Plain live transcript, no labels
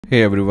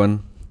Hey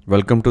everyone,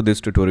 welcome to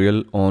this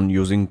tutorial on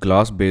using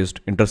class-based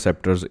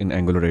interceptors in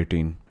Angular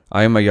 18.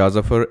 I am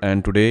Ayazafar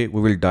and today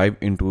we will dive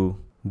into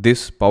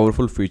this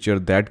powerful feature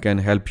that can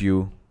help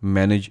you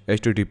manage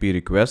HTTP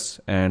requests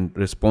and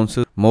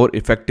responses more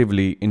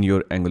effectively in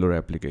your Angular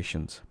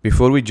applications.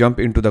 Before we jump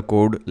into the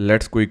code,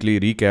 let's quickly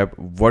recap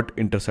what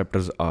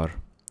interceptors are.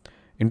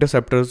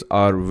 Interceptors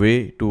are a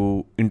way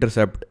to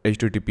intercept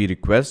HTTP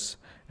requests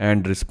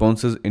and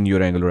responses in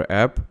your Angular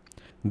app.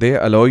 They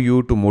allow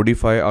you to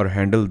modify or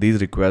handle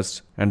these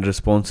requests and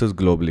responses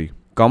globally.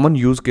 Common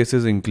use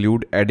cases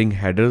include adding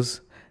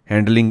headers,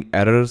 handling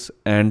errors,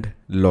 and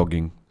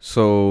logging.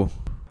 So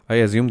I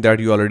assume that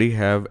you already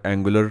have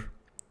Angular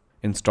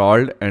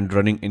installed and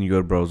running in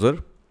your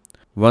browser.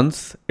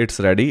 Once it's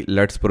ready,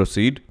 let's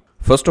proceed.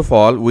 First of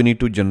all, we need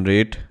to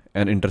generate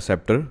an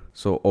interceptor.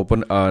 So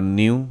open a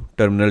new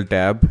terminal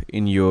tab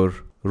in your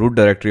root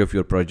directory of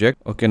your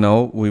project. Okay,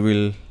 now we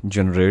will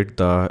generate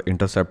the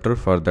interceptor.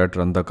 For that,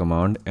 run the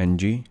command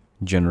ng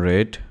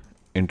generate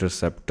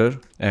interceptor,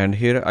 and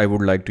here I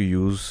would like to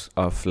use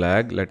a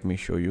flag. Let me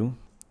show you.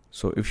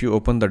 So if you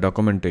open the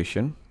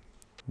documentation,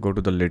 go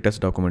to the latest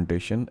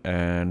documentation,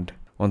 and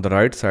on the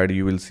right side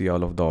you will see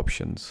all of the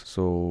options.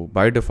 So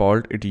by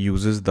default it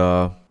uses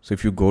the, so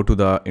if you go to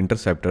the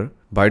interceptor,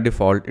 by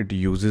default it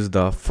uses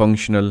the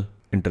functional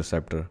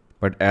interceptor.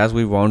 But as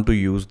we want to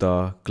use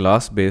the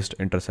class-based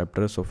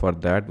interceptor, so for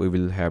that we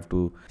will have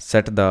to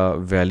set the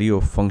value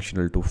of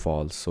functional to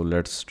false. So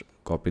let's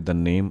copy the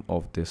name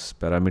of this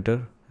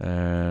parameter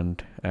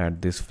and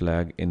add this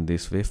flag in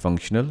this way,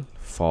 functional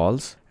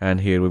false, and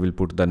here we will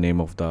put the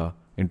name of the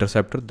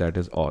interceptor, that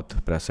is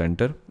auth. Press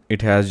enter.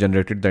 It has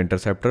generated the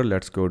interceptor.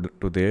 Let's go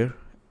to there,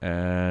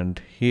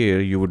 and here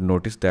you would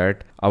notice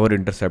that our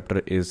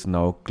interceptor is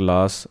now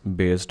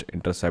class-based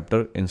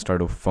interceptor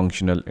instead of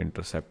functional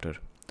interceptor.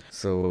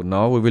 So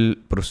now we will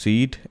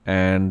proceed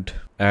and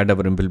add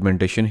our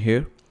implementation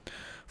here.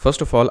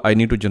 First of all, I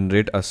need to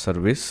generate a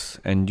service,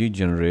 ng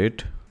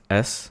generate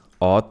s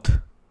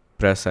auth,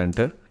 press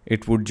enter.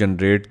 It would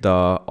generate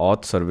the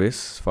auth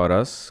service for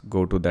us.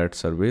 Go to that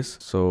service.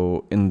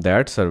 So in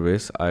that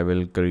service, I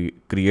will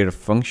create a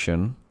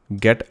function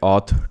get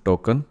auth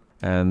token,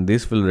 and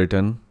this will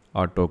return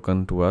a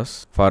token to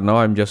us. For now,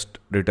 I'm just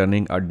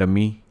returning a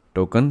dummy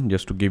token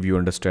just to give you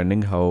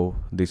understanding how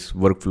this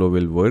workflow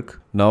will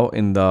work. Now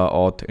in the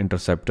auth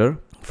interceptor,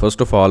 first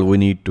of all we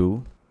need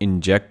to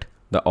inject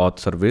the auth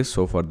service.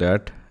 So for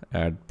that,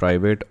 add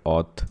private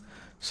auth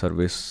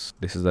service.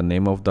 This is the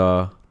name of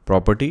the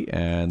property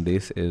and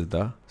this is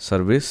the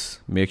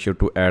service. Make sure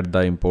to add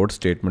the import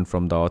statement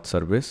from the auth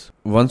service.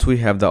 Once we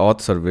have the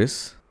auth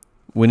service,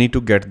 we need to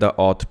get the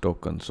auth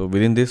token. So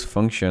within this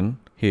function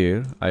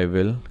here, I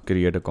will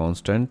create a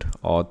constant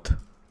auth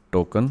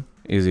token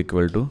is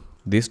equal to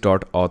this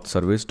dot auth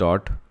service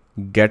dot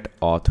get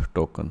auth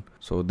token.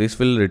 So this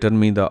will return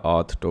me the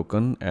auth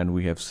token and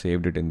we have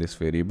saved it in this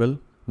variable.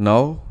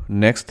 Now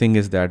next thing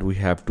is that we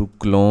have to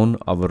clone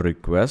our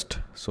request.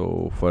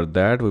 So for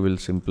that we will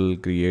simply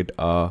create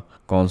a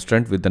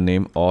constant with the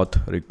name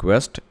auth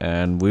request,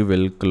 and we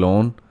will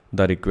clone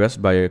the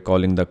request by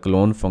calling the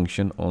clone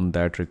function on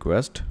that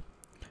request,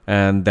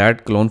 and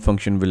that clone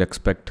function will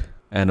expect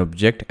an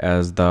object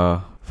as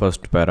the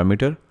first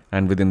parameter,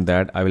 and within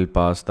that I will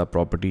pass the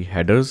property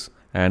headers,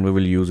 and we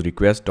will use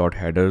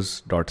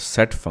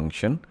request.headers.set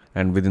function,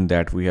 and within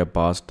that we have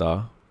passed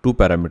the two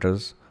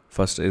parameters.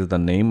 First is the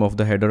name of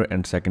the header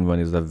and second one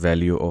is the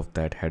value of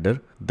that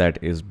header, that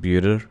is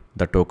bearer,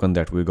 the token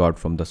that we got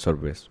from the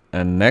service.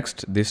 And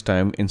next, this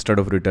time instead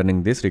of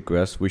returning this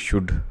request, we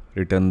should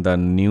return the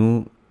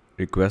new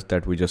request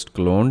that we just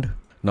cloned.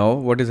 Now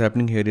what is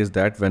happening here is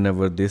that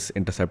whenever this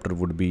interceptor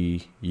would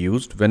be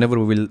used, whenever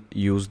we will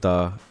use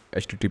the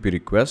HTTP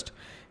request,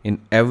 in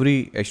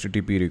every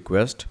HTTP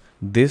request,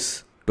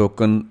 this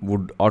token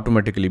would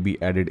automatically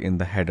be added in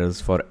the headers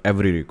for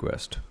every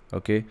request.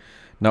 Okay,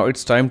 now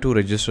it's time to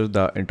register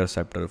the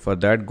interceptor. For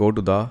that, go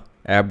to the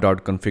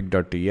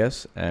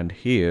app.config.ts, and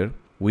here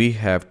we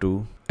have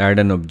to add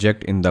an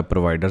object in the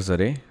providers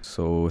array.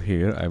 So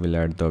here I will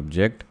add the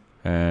object,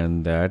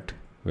 and that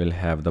will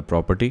have the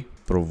property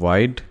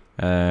provide,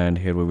 and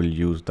here we will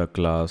use the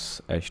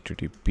class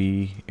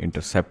HTTP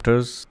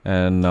interceptors,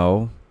 and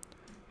now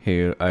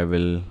here I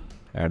will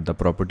add the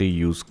property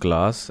use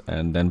class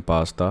and then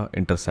pass the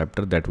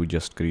interceptor that we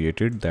just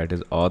created, that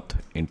is auth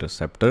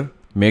interceptor.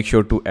 Make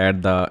sure to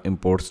add the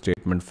import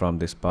statement from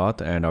this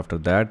path, and after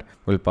that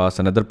we'll pass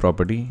another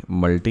property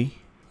multi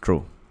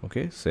true.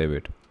 Okay, save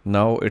it.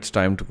 Now it's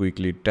time to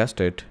quickly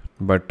test it,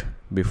 but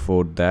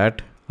before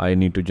that I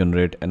need to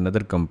generate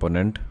another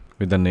component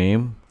with the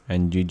name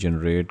ng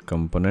generate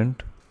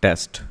component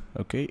test.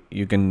 Okay,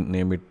 you can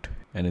name it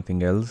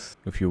anything else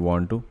if you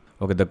want to.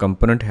 Okay, the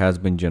component has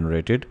been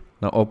generated.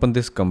 Now open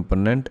this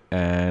component,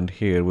 and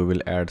here we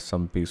will add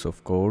some piece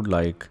of code.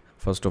 Like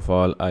first of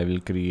all, I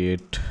will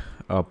create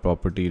a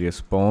property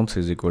response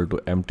is equal to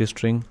empty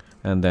string,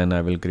 and then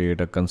I will create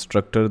a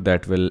constructor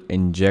that will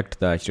inject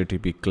the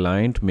HTTP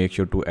client. Make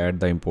sure to add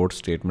the import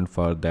statement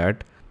for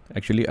that.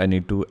 Actually I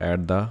need to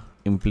add the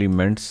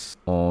implements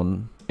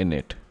on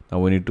init. Now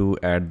we need to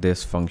add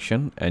this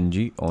function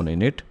ng on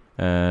init,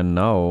 and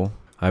now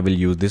I will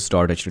use this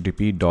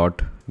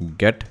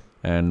 .http.get,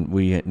 and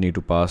we need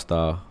to pass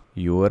the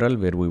URL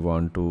where we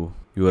want to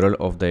URL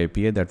of the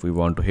API that we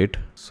want to hit.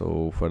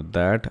 So for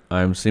that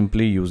I'm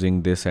simply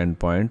using this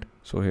endpoint.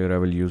 So here I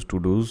will use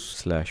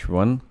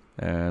todos/1,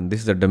 and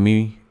this is a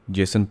dummy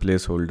JSON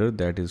placeholder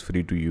that is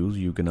free to use.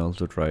 You can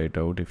also try it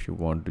out if you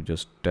want to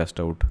just test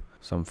out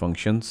some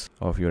functions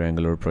of your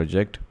Angular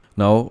project.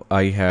 Now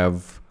I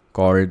have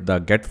called the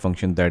get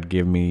function that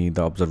gave me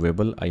the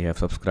observable. I have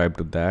subscribed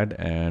to that,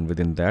 and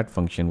within that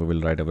function we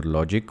will write our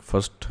logic.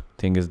 First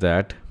thing is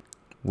that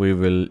we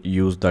will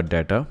use the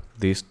data.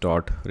 This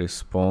dot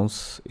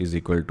response is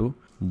equal to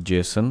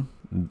JSON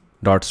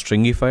dot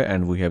stringify,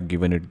 and we have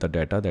given it the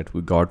data that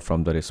we got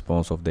from the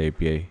response of the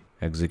API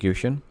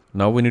execution.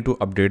 Now we need to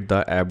update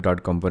the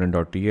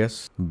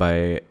app.component.ts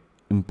by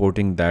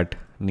importing that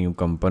new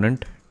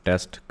component,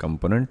 test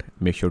component.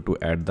 Make sure to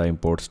add the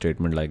import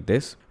statement like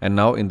this. And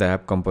now in the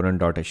app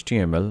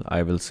component.html,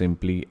 I will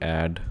simply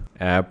add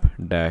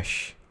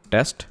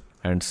app-test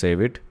and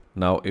save it.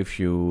 Now if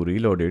you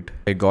reload it,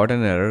 I got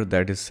an error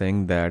that is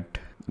saying that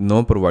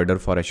no provider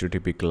for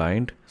HTTP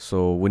client.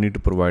 So we need to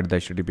provide the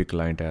HTTP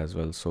client as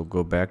well. So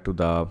go back to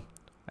the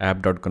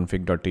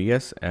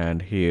app.config.ts,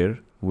 and here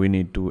we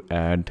need to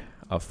add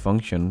a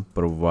function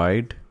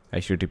provide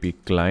HTTP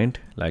client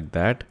like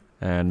that,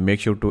 and make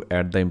sure to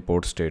add the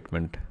import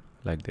statement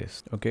like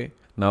this. Okay,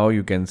 now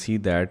you can see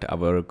that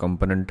our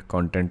component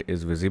content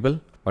is visible,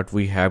 but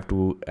we have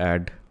to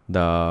add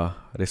the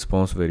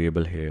response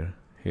variable here.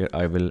 Here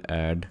I will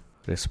add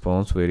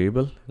response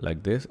variable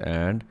like this,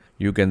 and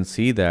you can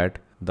see that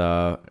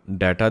the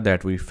data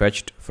that we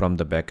fetched from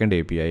the backend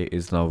API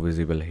is now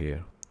visible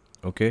here.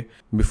 Okay,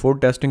 before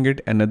testing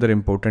it, another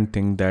important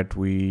thing that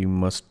we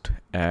must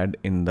add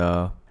in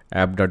the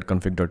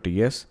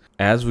app.config.ts,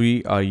 as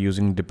we are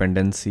using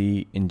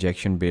dependency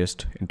injection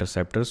based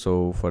interceptor,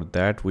 so for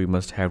that we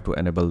must have to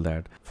enable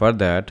that. For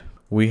that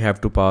we have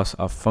to pass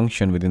a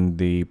function within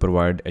the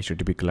provide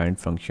HTTP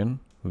client function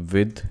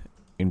with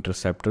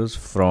interceptors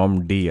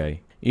from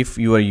DI. If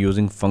you are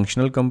using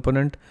functional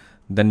component,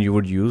 then you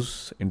would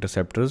use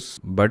interceptors,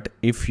 but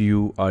if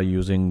you are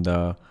using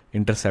the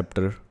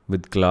interceptor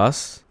with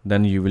class,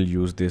 then you will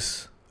use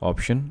this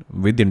option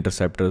with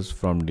interceptors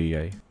from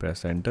DI.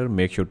 Press enter.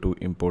 Make sure to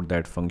import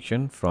that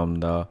function from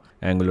the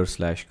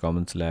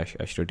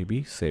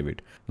angular/common/http, save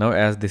it. Now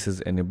as this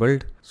is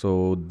enabled,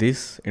 so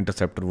this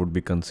interceptor would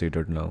be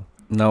considered now.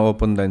 Now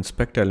open the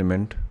inspect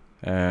element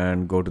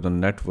and go to the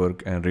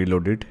network and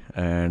reload it,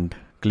 and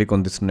click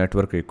on this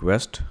network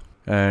request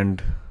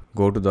and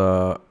go to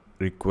the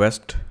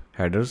request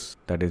headers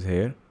that is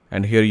here,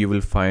 and here you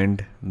will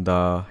find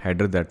the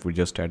header that we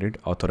just added,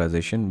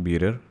 authorization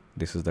bearer.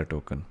 This is the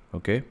token.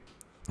 Okay,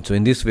 so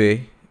in this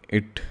way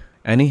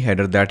any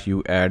header that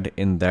you add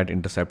in that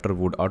interceptor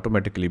would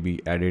automatically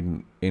be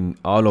added in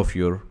all of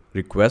your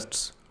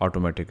requests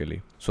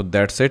automatically. So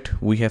that's it.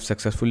 We have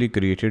successfully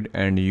created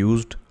and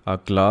used a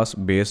class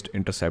based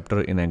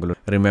interceptor in Angular.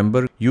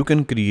 Remember, you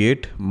can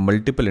create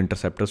multiple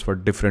interceptors for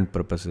different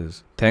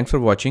purposes. Thanks for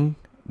watching.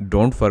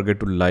 Don't forget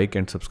to like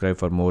and subscribe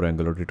for more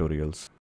Angular tutorials.